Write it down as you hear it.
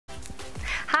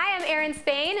Erin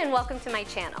Spain and welcome to my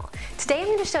channel. Today I'm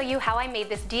going to show you how I made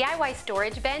this DIY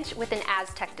storage bench with an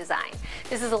Aztec design.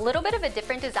 This is a little bit of a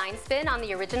different design spin on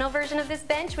the original version of this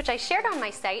bench, which I shared on my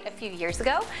site a few years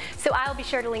ago, so I'll be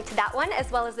sure to link to that one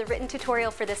as well as the written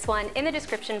tutorial for this one in the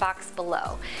description box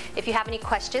below. If you have any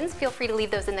questions, feel free to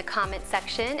leave those in the comment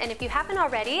section, and if you haven't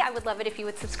already, I would love it if you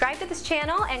would subscribe to this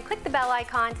channel and click the bell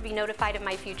icon to be notified of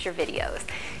my future videos.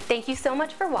 Thank you so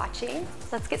much for watching.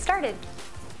 Let's get started.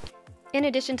 In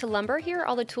addition to lumber, here are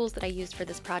all the tools that I used for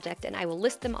this project, and I will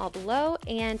list them all below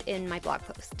and in my blog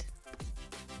post.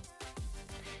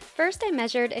 First, I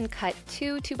measured and cut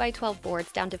two 2x12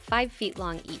 boards down to 5 feet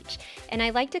long each, and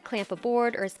I like to clamp a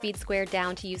board or a speed square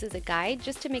down to use as a guide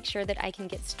just to make sure that I can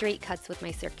get straight cuts with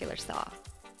my circular saw.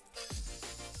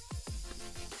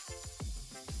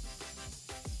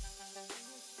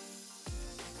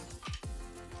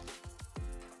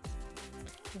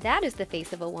 That is the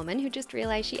face of a woman who just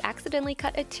realized she accidentally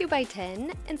cut a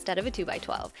 2x10 instead of a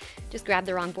 2x12. Just grabbed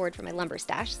the wrong board for my lumber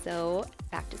stash, so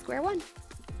back to square one.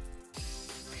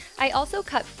 I also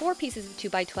cut 4 pieces of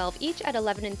 2x12, each at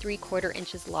 11 3/4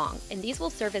 inches long, and these will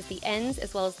serve as the ends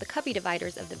as well as the cubby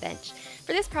dividers of the bench.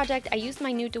 For this project, I used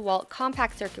my new DeWalt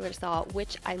compact circular saw,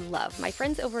 which I love. My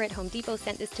friends over at Home Depot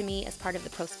sent this to me as part of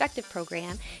the Prospective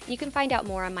program, and you can find out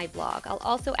more on my blog. I'll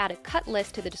also add a cut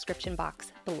list to the description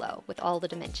box below with all the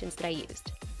dimensions that I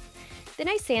used. Then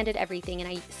I sanded everything, and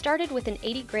I started with an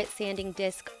 80 grit sanding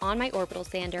disc on my Orbital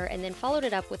Sander and then followed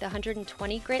it up with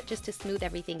 120 grit just to smooth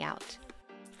everything out.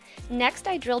 Next,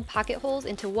 I drilled pocket holes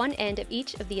into one end of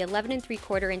each of the 11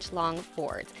 3/4 inch long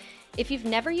boards. If you've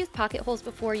never used pocket holes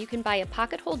before, you can buy a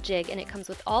pocket hole jig, and it comes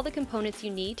with all the components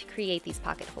you need to create these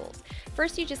pocket holes.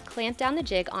 First, you just clamp down the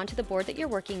jig onto the board that you're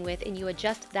working with, and you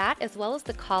adjust that as well as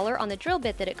the collar on the drill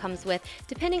bit that it comes with,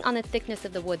 depending on the thickness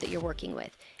of the wood that you're working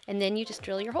with. And then you just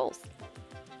drill your holes.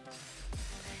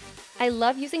 I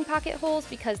love using pocket holes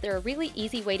because they're a really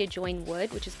easy way to join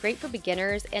wood, which is great for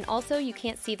beginners, and also you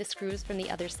can't see the screws from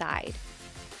the other side.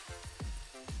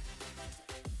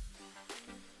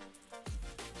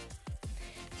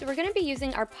 So we're going to be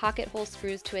using our pocket hole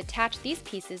screws to attach these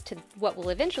pieces to what will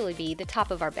eventually be the top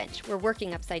of our bench. We're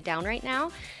working upside down right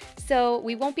now, so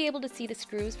we won't be able to see the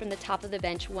screws from the top of the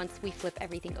bench once we flip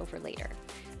everything over later.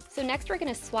 So next we're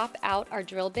going to swap out our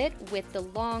drill bit with the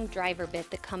long driver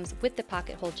bit that comes with the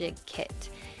pocket hole jig kit.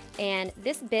 And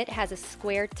this bit has a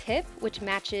square tip which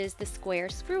matches the square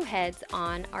screw heads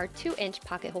on our 2-inch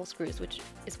pocket hole screws, which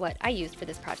is what I used for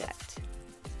this project.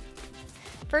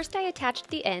 First I attached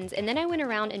the ends, and then I went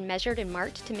around and measured and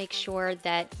marked to make sure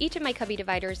that each of my cubby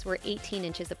dividers were 18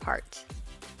 inches apart.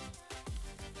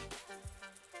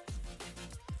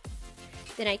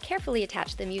 Then I carefully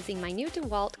attached them using my new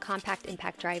DeWalt compact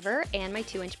impact driver and my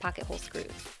 2-inch pocket hole screws.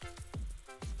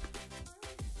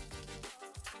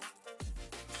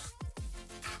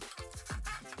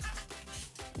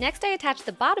 Next, I attached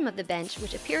the bottom of the bench,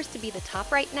 which appears to be the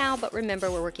top right now, but remember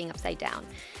we're working upside down.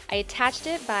 I attached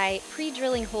it by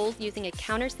pre-drilling holes using a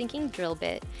countersinking drill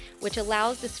bit, which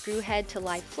allows the screw head to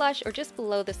lie flush or just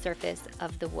below the surface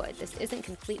of the wood. This isn't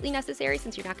completely necessary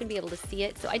since you're not going to be able to see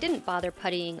it, so I didn't bother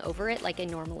puttying over it like I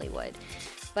normally would.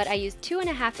 But I used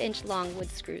 2.5 inch long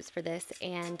wood screws for this,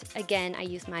 and again I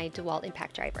used my DeWalt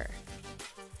impact driver.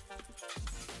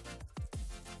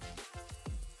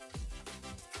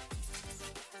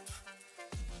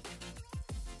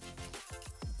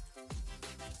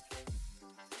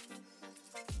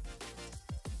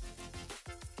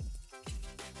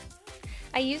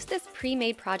 I used this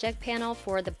pre-made project panel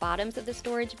for the bottoms of the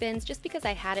storage bins just because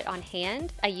I had it on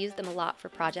hand. I used them a lot for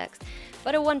projects,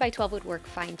 but a 1x12 would work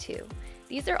fine too.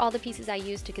 These are all the pieces I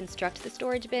used to construct the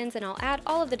storage bins, and I'll add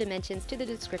all of the dimensions to the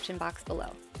description box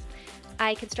below.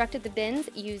 I constructed the bins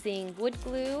using wood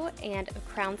glue and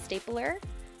a crown stapler,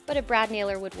 but a brad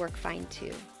nailer would work fine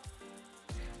too.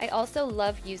 I also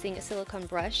love using a silicone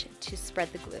brush to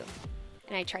spread the glue.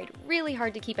 And I tried really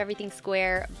hard to keep everything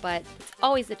square, but it's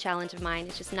always the challenge of mine.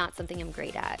 It's just not something I'm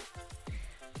great at.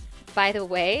 By the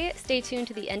way, stay tuned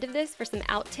to the end of this for some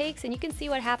outtakes, and you can see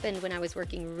what happened when I was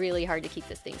working really hard to keep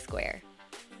this thing square.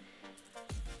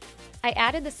 I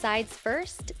added the sides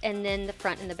first, and then the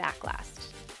front and the back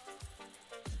last.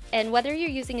 And whether you're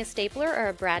using a stapler or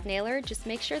a brad nailer, just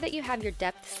make sure that you have your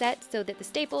depth set so that the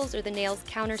staples or the nails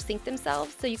countersink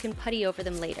themselves so you can putty over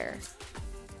them later.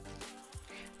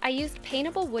 I used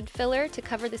paintable wood filler to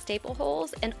cover the staple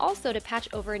holes and also to patch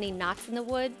over any knots in the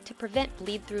wood to prevent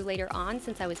bleed through later on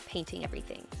since I was painting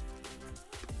everything.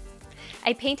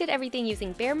 I painted everything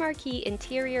using Behr Marquee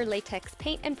interior latex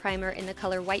paint and primer in the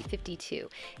color White 52.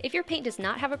 If your paint does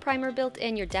not have a primer built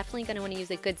in, you're definitely going to want to use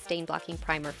a good stain blocking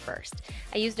primer first.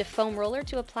 I used a foam roller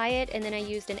to apply it, and then I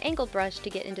used an angled brush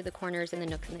to get into the corners and the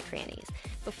nooks and the crannies.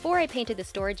 Before I painted the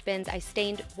storage bins, I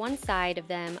stained one side of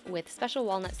them with special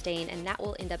walnut stain, and that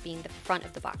will end up being the front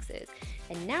of the boxes.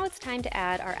 And now it's time to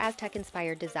add our Aztec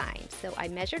inspired design. So I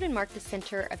measured and marked the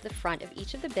center of the front of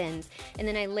each of the bins, and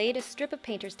then I laid a strip of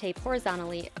painter's tape horizontally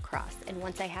across. And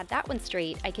once I had that one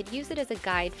straight, I could use it as a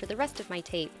guide for the rest of my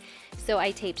tape. So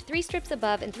I taped 3 strips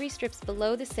above and 3 strips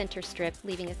below the center strip,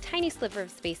 leaving a tiny sliver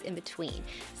of space in between.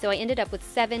 So I ended up with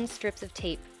 7 strips of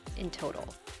tape in total.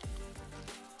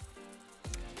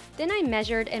 Then I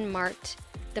measured and marked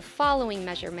the following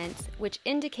measurements, which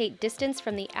indicate distance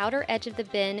from the outer edge of the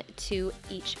bin to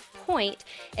each point,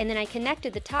 and then I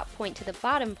connected the top point to the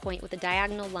bottom point with a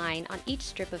diagonal line on each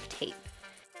strip of tape.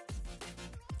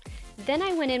 Then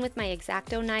I went in with my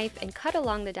X-Acto knife and cut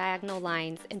along the diagonal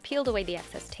lines and peeled away the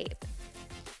excess tape.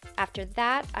 After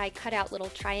that, I cut out little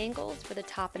triangles for the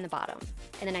top and the bottom,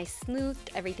 and then I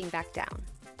smoothed everything back down.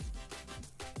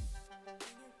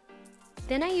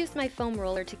 Then I used my foam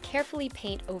roller to carefully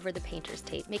paint over the painter's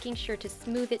tape, making sure to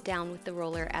smooth it down with the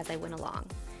roller as I went along.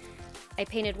 I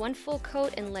painted 1 full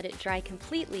coat and let it dry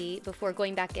completely before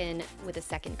going back in with a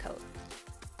second coat.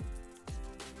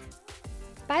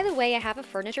 By the way, I have a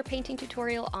furniture painting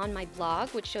tutorial on my blog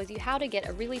which shows you how to get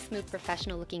a really smooth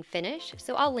professional looking finish,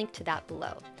 so I'll link to that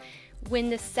below. When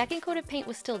the second coat of paint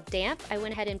was still damp, I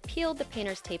went ahead and peeled the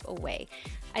painter's tape away.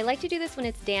 I like to do this when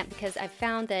it's damp because I've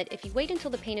found that if you wait until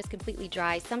the paint is completely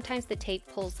dry, sometimes the tape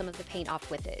pulls some of the paint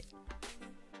off with it.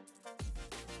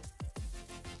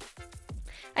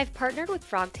 I've partnered with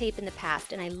Frog Tape in the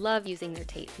past and I love using their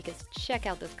tape because check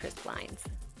out those crisp lines.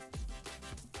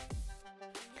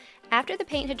 After the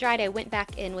paint had dried, I went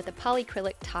back in with a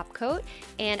polyacrylic top coat,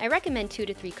 and I recommend 2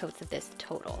 to 3 coats of this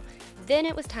total. Then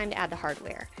it was time to add the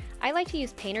hardware. I like to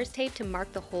use painter's tape to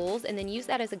mark the holes and then use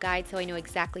that as a guide so I know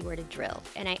exactly where to drill.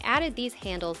 And I added these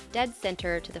handles dead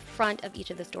center to the front of each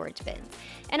of the storage bins.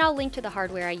 And I'll link to the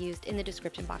hardware I used in the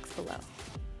description box below.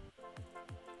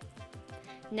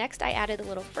 Next, I added the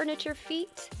little furniture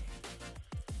feet,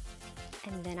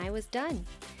 and then I was done.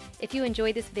 If you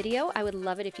enjoyed this video, I would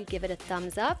love it if you give it a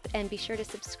thumbs up, and be sure to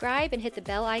subscribe and hit the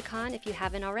bell icon if you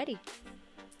haven't already.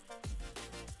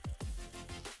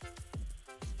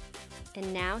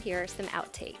 And now here are some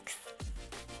outtakes.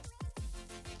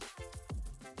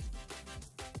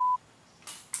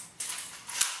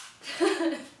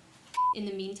 In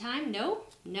the meantime, no.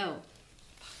 They're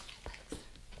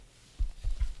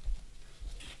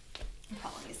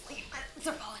falling asleep.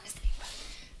 They're falling asleep.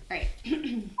 All right.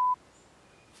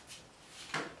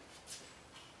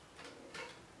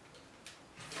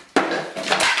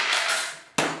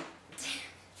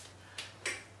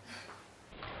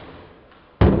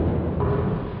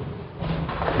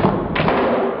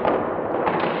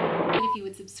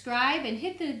 Subscribe and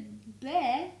hit the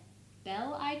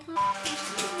bell icon.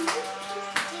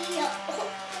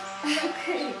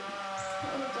 Okay.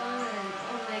 Hold on.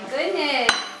 Oh my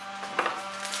goodness.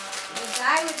 The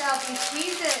guy without me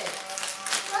squeeze it.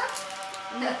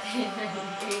 Nothing.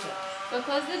 There you go. Go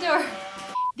close the door.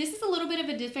 This is a little bit of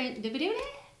a different video.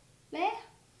 In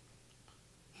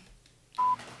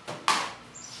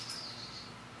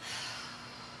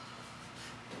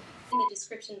the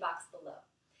description box below.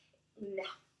 No.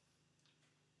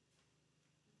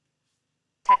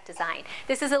 Tech design.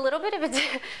 This is a little bit of a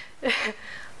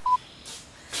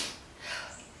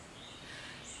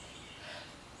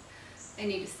I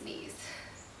need to sneeze.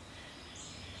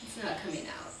 It's not coming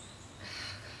out.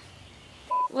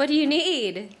 What do you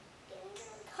need?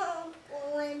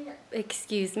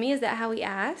 Excuse me, is that how we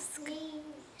ask?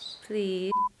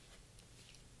 Please.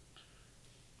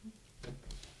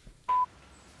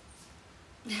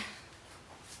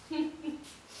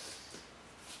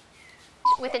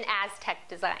 With an Aztec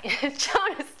design.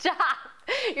 Jonah, stop!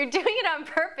 You're doing it on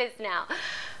purpose now.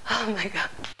 Oh my god.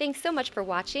 Thanks so much for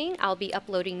watching. I'll be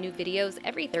uploading new videos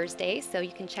every Thursday, so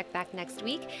you can check back next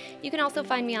week. You can also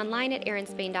find me online at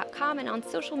ErinSpain.com and on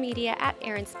social media at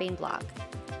ErinSpainBlog.